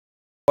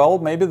Well,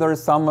 maybe there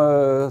is some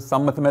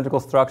mathematical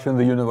structure in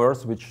the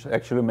universe which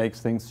actually makes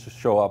things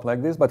show up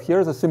like this. But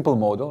here's a simple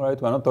model, right?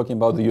 We're not talking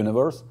about the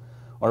universe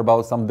or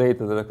about some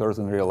data that occurs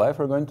in real life.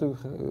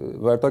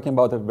 We're talking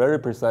about a very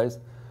precise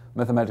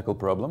mathematical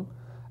problem.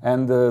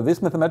 And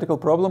this mathematical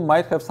problem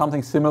might have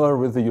something similar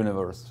with the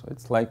universe.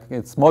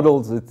 It's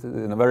modeled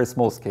in a very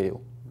small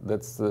scale.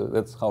 That's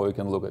how we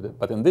can look at it.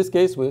 But in this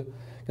case, we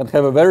can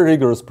have a very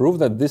rigorous proof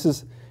that this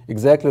is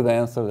exactly the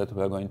answer that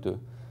we are going to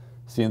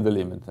see in the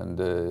limit. And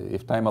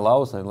if time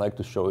allows, I'd like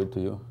to show it to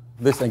you.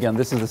 This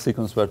is the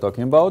sequence we're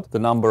talking about, the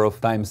number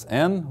of times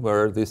n,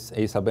 where this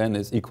a sub n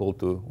is equal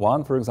to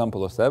 1, for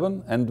example, or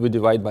 7, and we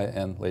divide by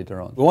n later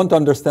on. We want to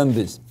understand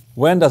this.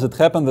 When does it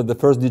happen that the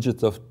first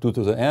digit of 2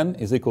 to the n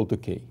is equal to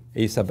k?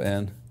 A sub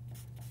n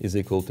is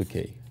equal to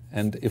k.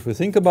 And if we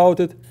think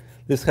about it,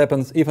 this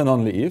happens if and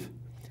only if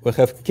we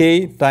have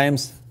k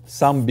times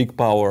some big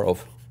power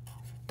of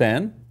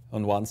 10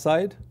 on one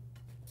side,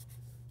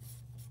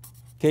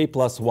 k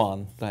plus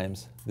 1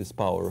 times this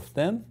power of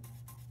 10,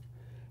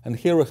 and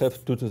here we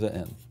have 2 to the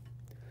n.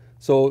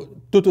 So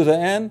 2 to the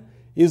n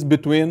is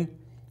between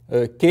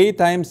k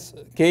times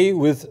k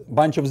with a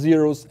bunch of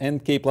zeros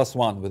and k plus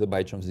 1 with a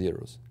bunch of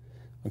zeros.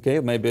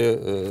 Okay, maybe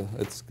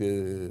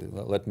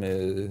let me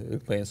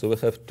explain. So we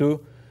have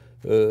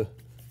 2,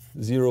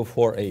 0,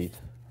 4, 8,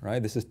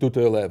 right? This is 2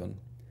 to 11.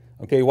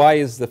 Okay, why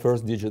is the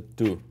first digit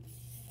 2?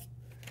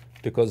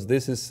 Because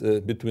this is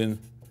between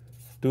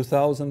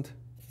 2,000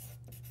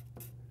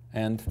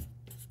 and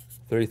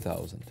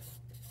 3,000.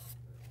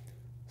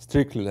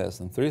 Strictly less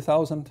than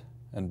 3,000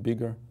 and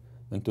bigger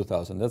than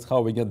 2,000. That's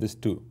how we get this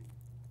 2.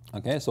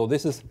 Okay, so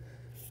this is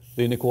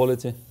the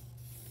inequality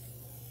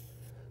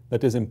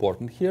that is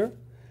important here.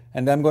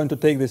 And I'm going to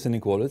take this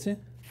inequality,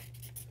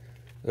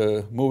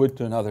 move it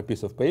to another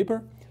piece of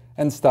paper,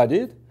 and study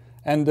it.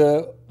 And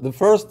the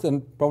first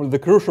and probably the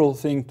crucial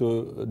thing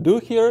to do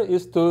here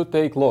is to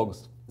take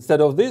logs.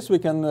 Instead of this, we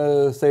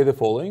can say the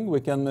following. We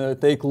can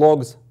take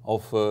logs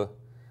of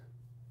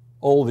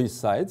all these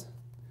sides.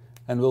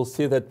 And we'll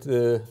see that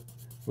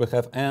we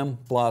have m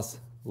plus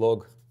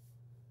log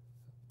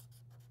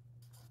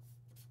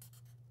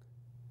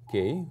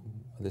k.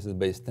 This is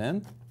base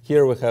 10.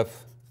 Here we have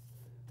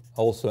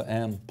also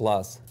m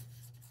plus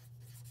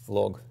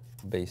log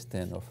base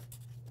 10 of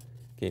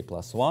k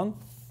plus 1.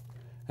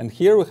 And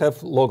here we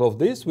have log of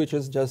this, which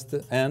is just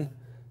n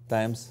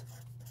times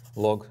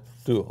log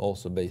 2,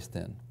 also base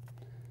 10.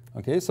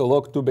 Okay, so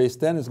log 2 base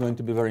 10 is going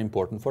to be very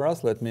important for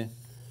us. Let me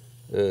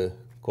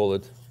call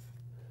it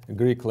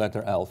Greek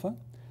letter alpha.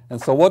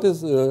 And so what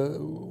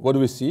do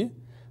we see?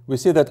 We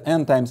see that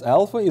n times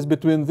alpha is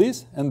between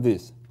this and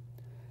this.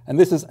 And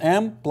this is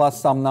m plus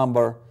some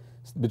number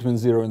between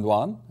 0 and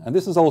 1. And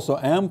this is also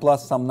m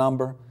plus some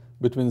number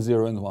between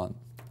 0 and 1.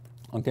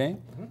 Okay?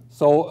 Mm-hmm.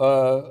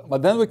 So,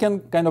 but then we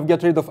can kind of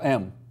get rid of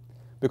m.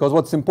 Because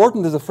what's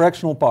important is the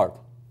fractional part.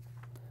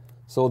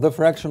 So the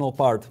fractional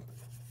part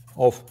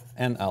of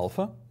n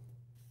alpha,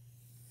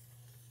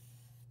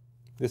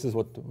 this is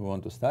what we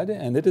want to study,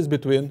 and it is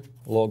between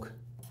log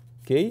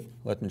k,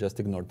 let me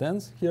just ignore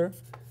tens here,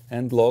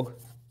 and log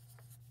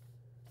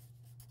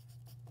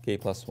k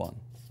plus 1.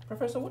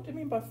 Professor, what do you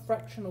mean by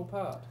fractional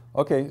part?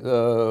 Okay,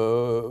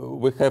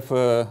 we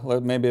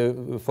have,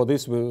 maybe for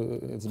this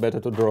it's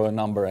better to draw a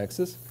number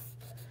axis.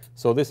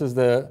 So this is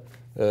the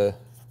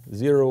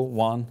 0,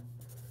 1,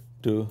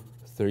 2,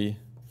 3,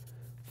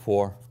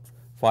 4,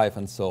 5,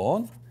 and so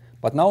on.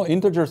 But now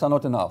integers are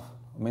not enough.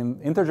 I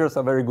mean, integers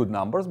are very good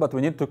numbers, but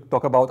we need to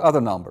talk about other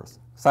numbers,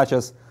 such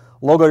as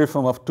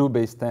logarithm of 2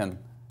 base 10.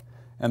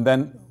 And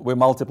then we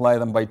multiply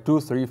them by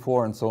 2, 3,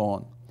 4, and so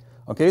on.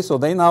 Okay, so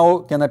they now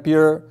can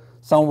appear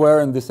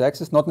somewhere in this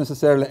axis, not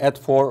necessarily at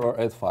 4 or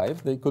at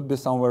 5. They could be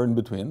somewhere in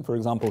between, for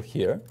example,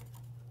 here.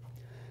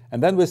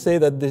 And then we say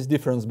that this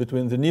difference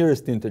between the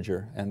nearest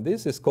integer and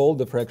this is called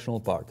the fractional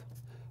part.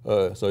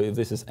 So if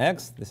this is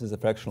x, this is the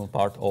fractional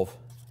part of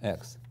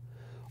x.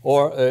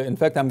 Or, in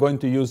fact, I'm going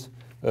to use,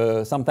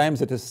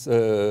 sometimes it is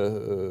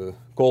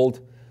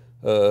called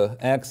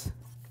x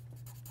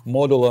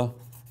modulo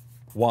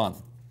 1.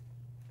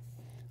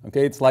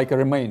 Okay, it's like a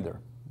remainder.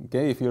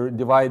 Okay, if you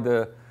divide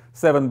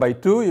 7 by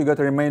 2, you get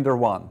a remainder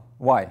 1.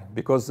 Why?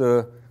 Because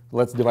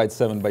let's divide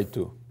 7 by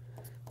 2.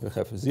 We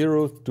have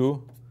 0,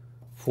 2,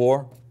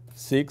 4,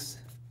 6,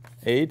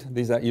 8.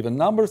 These are even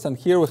numbers. And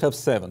here we have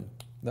 7,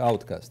 the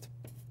outcast.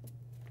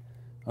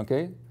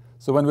 Okay?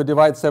 So when we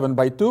divide 7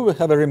 by 2, we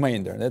have a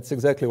remainder. That's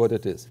exactly what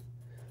it is.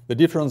 The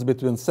difference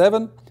between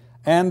 7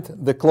 and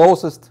the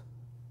closest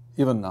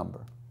even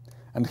number.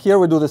 And here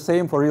we do the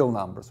same for real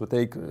numbers. We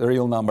take a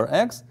real number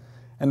x,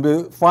 and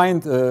we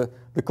find the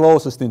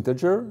closest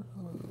integer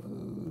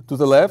to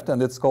the left,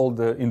 and it's called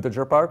the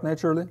integer part,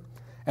 naturally.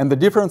 And the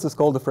difference is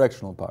called the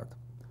fractional part.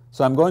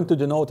 So I'm going to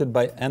denote it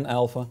by n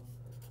alpha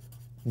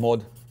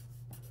mod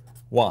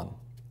 1.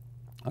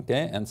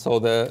 Okay, and so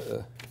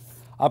the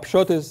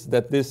upshot is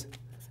that this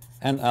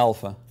n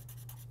alpha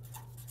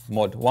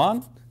mod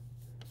 1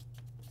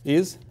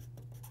 is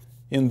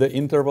in the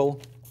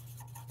interval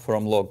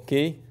from log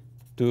k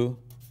to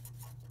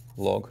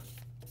log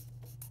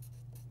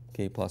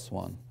k plus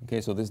 1.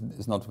 Okay, so this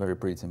is not very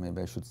pretty.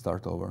 Maybe I should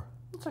start over.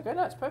 It's okay,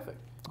 no, it's perfect.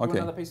 You Okay.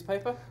 want another piece of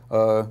paper?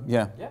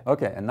 Yeah. Yeah.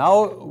 Okay, and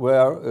now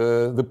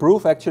the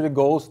proof actually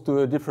goes to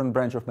a different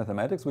branch of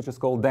mathematics, which is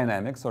called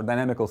dynamics or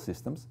dynamical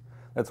systems.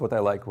 That's what I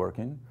like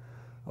working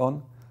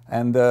on.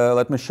 And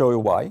let me show you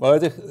why. Well,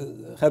 I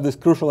have this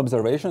crucial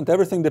observation that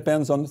everything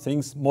depends on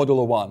things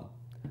modulo 1.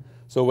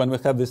 So when we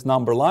have this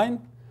number line,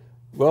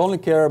 we only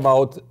care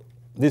about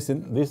this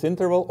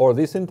interval or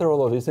this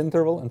interval or this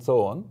interval and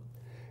so on.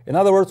 In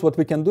other words, what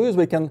we can do is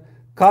we can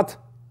cut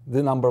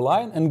the number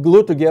line and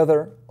glue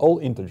together all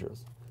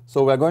integers.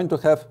 So we're going to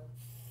have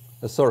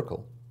a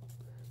circle.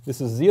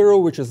 This is 0,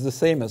 which is the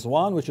same as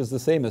 1, which is the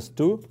same as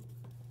 2,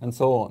 and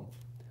so on.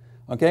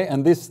 Okay,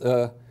 and this,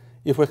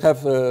 if we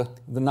have the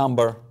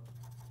number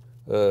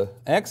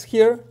x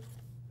here,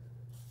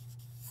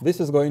 this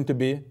is going to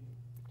be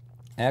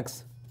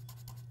x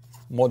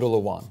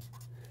modulo 1.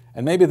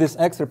 And maybe this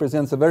x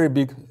represents a very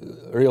big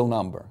real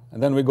number.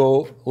 And then we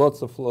go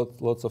lots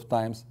of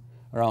times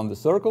around the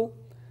circle.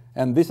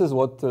 And this is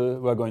what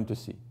we're going to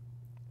see.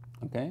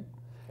 Okay?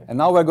 And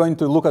now we're going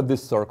to look at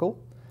this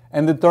circle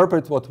and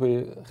interpret what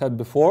we had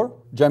before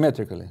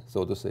geometrically,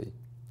 so to say.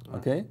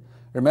 Okay?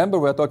 Remember,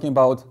 we're talking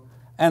about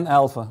n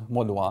alpha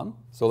mod 1.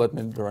 So let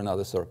me draw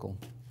another circle.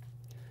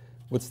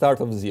 With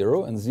start of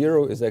 0, and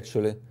 0 is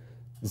actually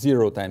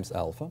 0 times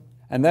alpha.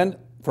 And then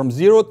from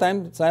 0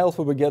 times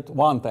alpha, we get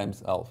 1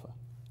 times alpha,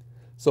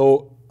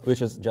 so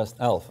which is just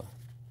alpha.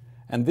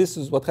 And this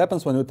is what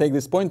happens when you take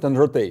this point and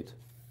rotate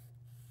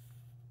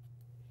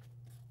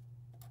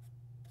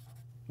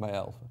by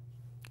alpha.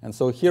 And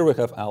so here we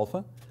have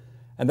alpha,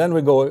 and then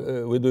we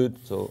go, we do it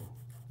so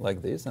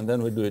like this, and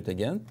then we do it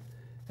again,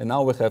 and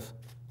now we have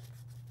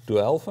 2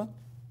 alpha,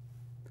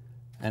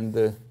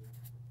 and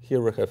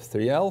here we have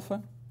 3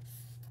 alpha,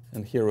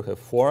 and here we have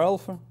 4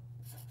 alpha,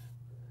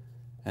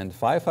 and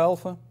 5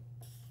 alpha,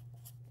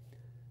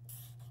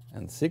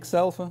 and 6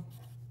 alpha,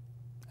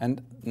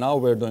 and now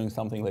we're doing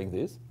something like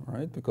this,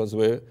 right? Because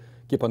we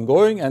keep on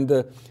going, and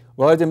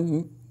we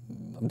already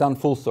done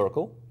full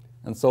circle,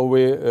 and so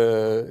we,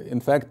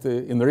 in fact,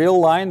 in the real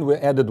line we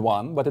added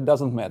 1, but it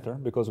doesn't matter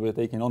because we're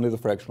taking only the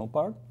fractional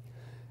part.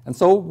 And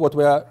so what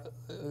we are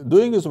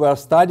doing is we are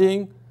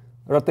studying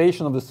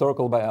rotation of the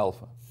circle by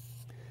alpha.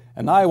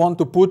 And now I want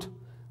to put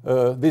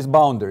these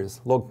boundaries,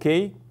 log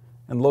k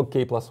and log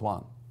k plus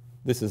 1.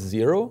 This is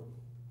 0.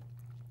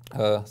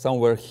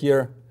 Somewhere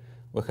here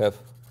we have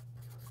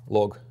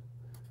log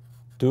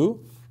 2.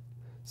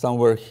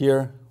 Somewhere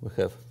here we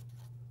have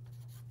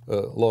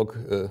log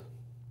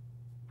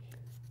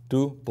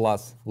 2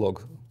 plus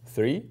log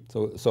 3.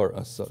 So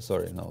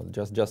sorry, no,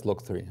 just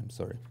log 3. I'm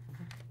sorry.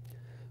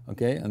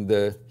 Okay,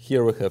 and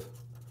here we have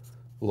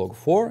log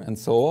 4 and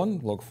so on,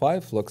 log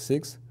 5, log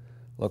 6,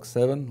 log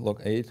 7,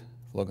 log 8,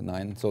 log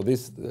 9. So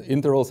these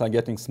intervals are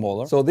getting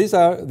smaller. So these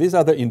are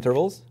the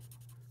intervals.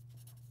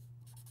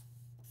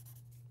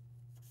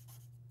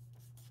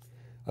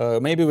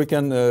 Maybe we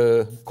can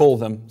call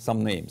them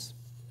some names.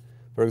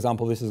 For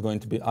example, this is going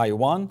to be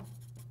I1,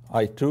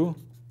 I2,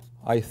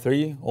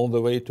 I3, all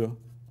the way to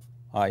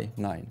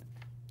I9.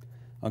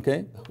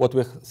 Okay? What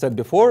we said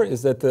before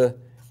is that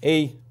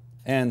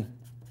AN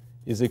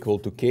is equal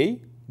to K.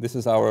 This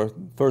is our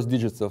first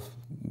digit of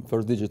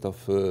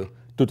 2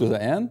 to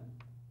the n.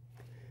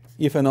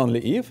 If and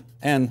only if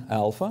n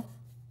alpha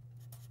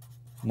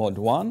mod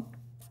 1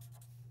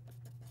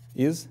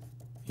 is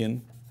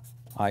in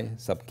I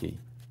sub k.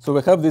 So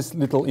we have this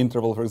little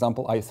interval, for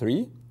example,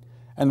 I3,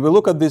 and we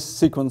look at this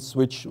sequence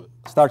which,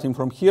 starting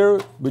from here,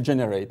 we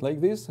generate like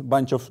this, a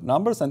bunch of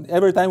numbers, and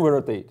every time we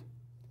rotate.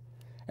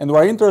 And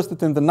we're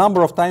interested in the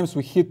number of times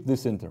we hit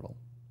this interval.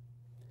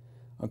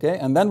 Okay,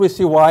 and then we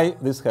see why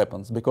this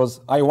happens,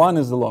 because I1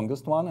 is the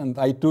longest one, and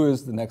I2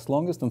 is the next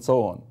longest, and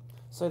so on.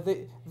 So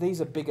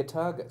these are bigger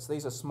targets,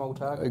 these are small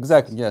targets.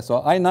 Exactly, yeah.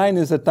 So I9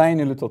 is a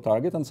tiny little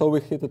target, and so we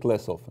hit it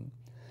less often.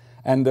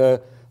 And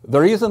the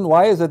reason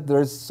why is that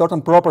there is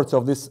certain property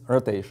of these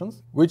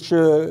rotations, which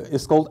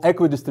is called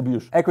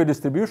equidistribution.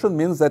 Equidistribution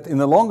means that in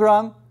the long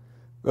run,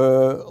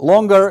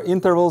 longer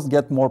intervals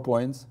get more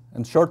points,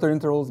 and shorter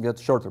intervals get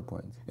shorter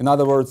points. In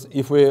other words,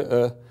 if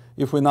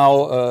we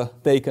now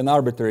take an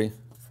arbitrary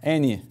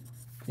any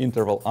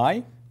interval I,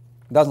 it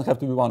doesn't have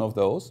to be one of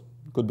those,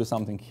 it could be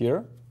something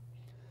here,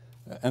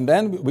 and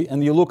then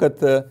you look at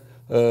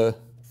the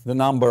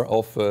number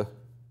of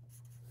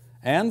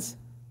n's,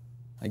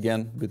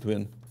 again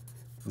between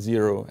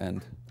 0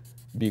 and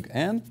big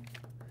N,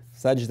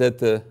 such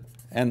that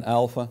n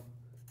alpha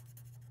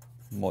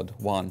mod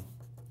 1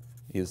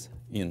 is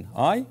in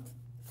I,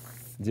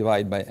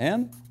 divide by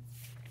n.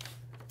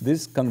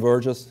 This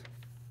converges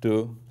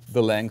to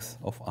the length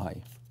of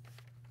I.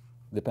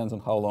 Depends on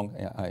how long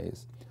I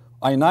is.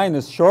 I9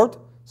 is short,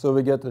 so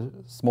we get a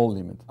small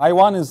limit.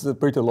 I1 is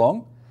pretty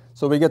long,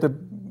 so we get a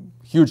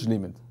huge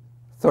limit,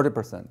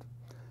 30%.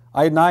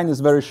 I9 is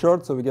very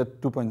short, so we get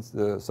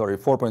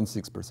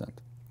 4.6%.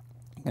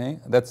 Okay?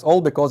 That's all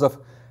because of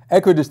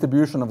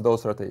equidistribution of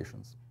those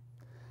rotations.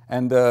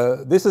 And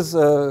this is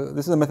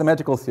a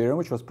mathematical theorem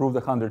which was proved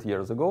 100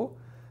 years ago.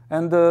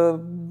 And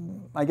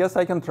I guess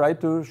I can try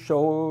to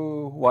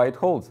show why it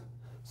holds.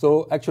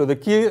 So actually the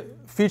key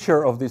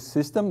feature of this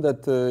system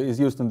that is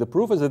used in the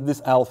proof is that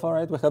this alpha,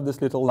 right? We have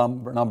this little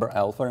number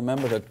alpha.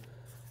 Remember that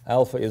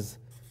alpha is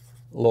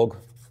log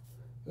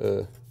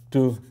 2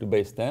 to the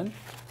base 10.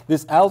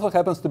 This alpha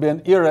happens to be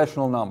an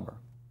irrational number.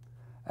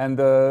 And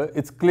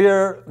it's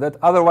clear that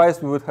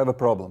otherwise we would have a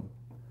problem.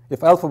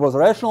 If alpha was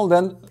rational,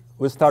 then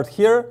we start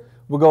here,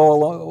 we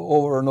go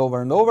over and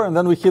over and over, and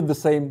then we hit the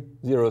same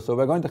zero. So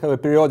we're going to have a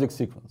periodic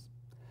sequence.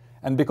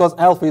 And because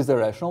alpha is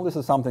irrational, this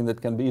is something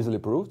that can be easily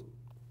proved,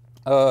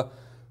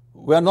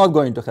 we are not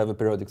going to have a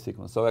periodic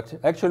sequence. So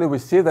actually we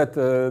see that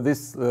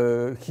this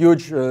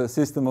huge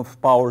system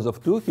of powers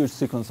of 2, huge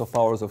sequence of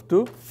powers of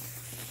 2,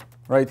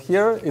 right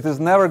here, it is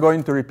never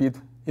going to repeat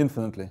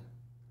infinitely.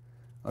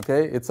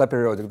 Okay, it's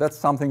aperiodic. That's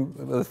something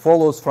that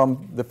follows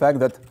from the fact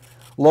that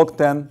log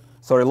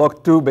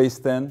 2 base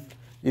 10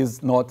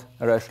 is not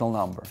a rational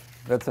number.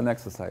 That's an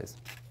exercise.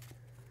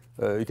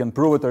 You can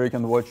prove it, or you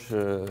can watch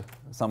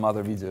some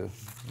other video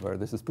where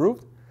this is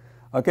proved.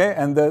 Okay,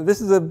 and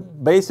this is a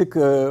basic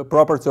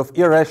property of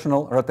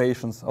irrational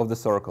rotations of the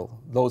circle.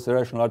 Those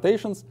irrational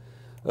rotations,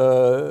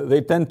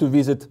 they tend to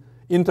visit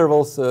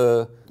intervals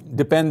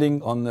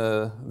depending on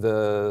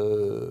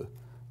the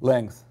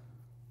length.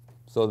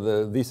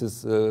 So this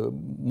is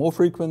more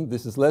frequent,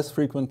 this is less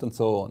frequent, and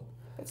so on.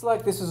 It's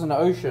like this is an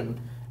ocean,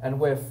 and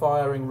we're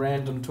firing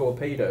random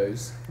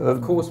torpedoes.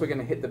 Of course, we're going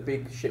to hit the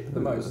big ship the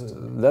most.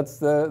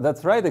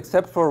 That's right,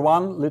 except for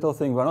one little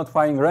thing. We're not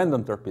firing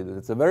random torpedoes.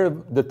 It's a very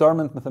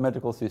determined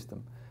mathematical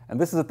system. And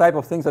this is a type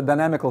of things that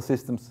dynamical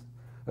systems,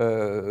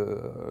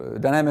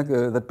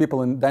 that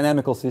people in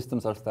dynamical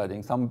systems are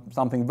studying.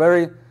 Something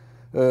very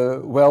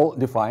well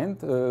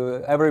defined.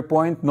 Every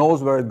point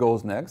knows where it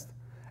goes next.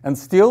 And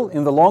still,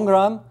 in the long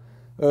run,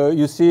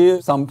 you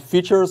see some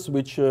features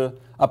which are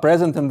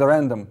present in the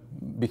random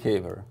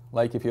behavior.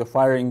 Like if you're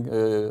firing,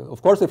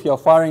 of course, if you're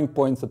firing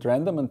points at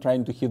random and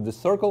trying to hit the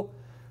circle,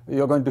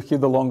 you're going to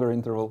hit the longer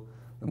interval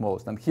the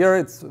most. And here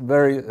it's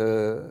very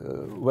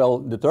well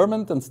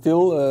determined, and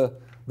still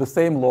the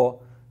same law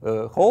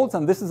holds.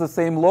 And this is the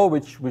same law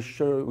which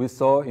we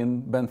saw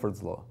in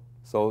Benford's law.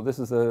 So this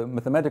is a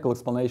mathematical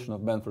explanation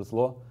of Benford's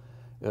law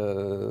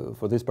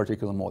for this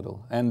particular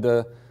model.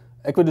 And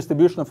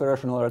equidistribution of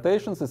irrational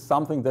rotations is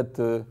something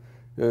that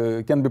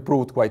can be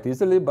proved quite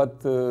easily,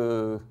 but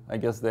I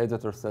guess the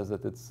editor says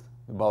that it's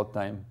about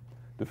time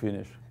to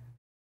finish.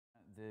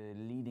 The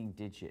leading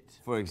digit,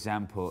 for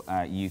example,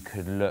 you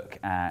could look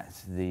at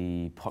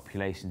the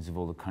populations of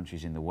all the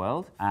countries in the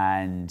world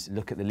and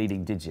look at the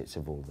leading digits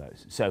of all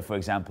those. So, for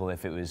example,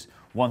 if it was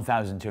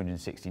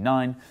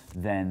 1,269,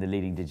 then the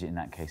leading digit in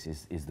that case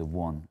is the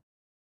 1.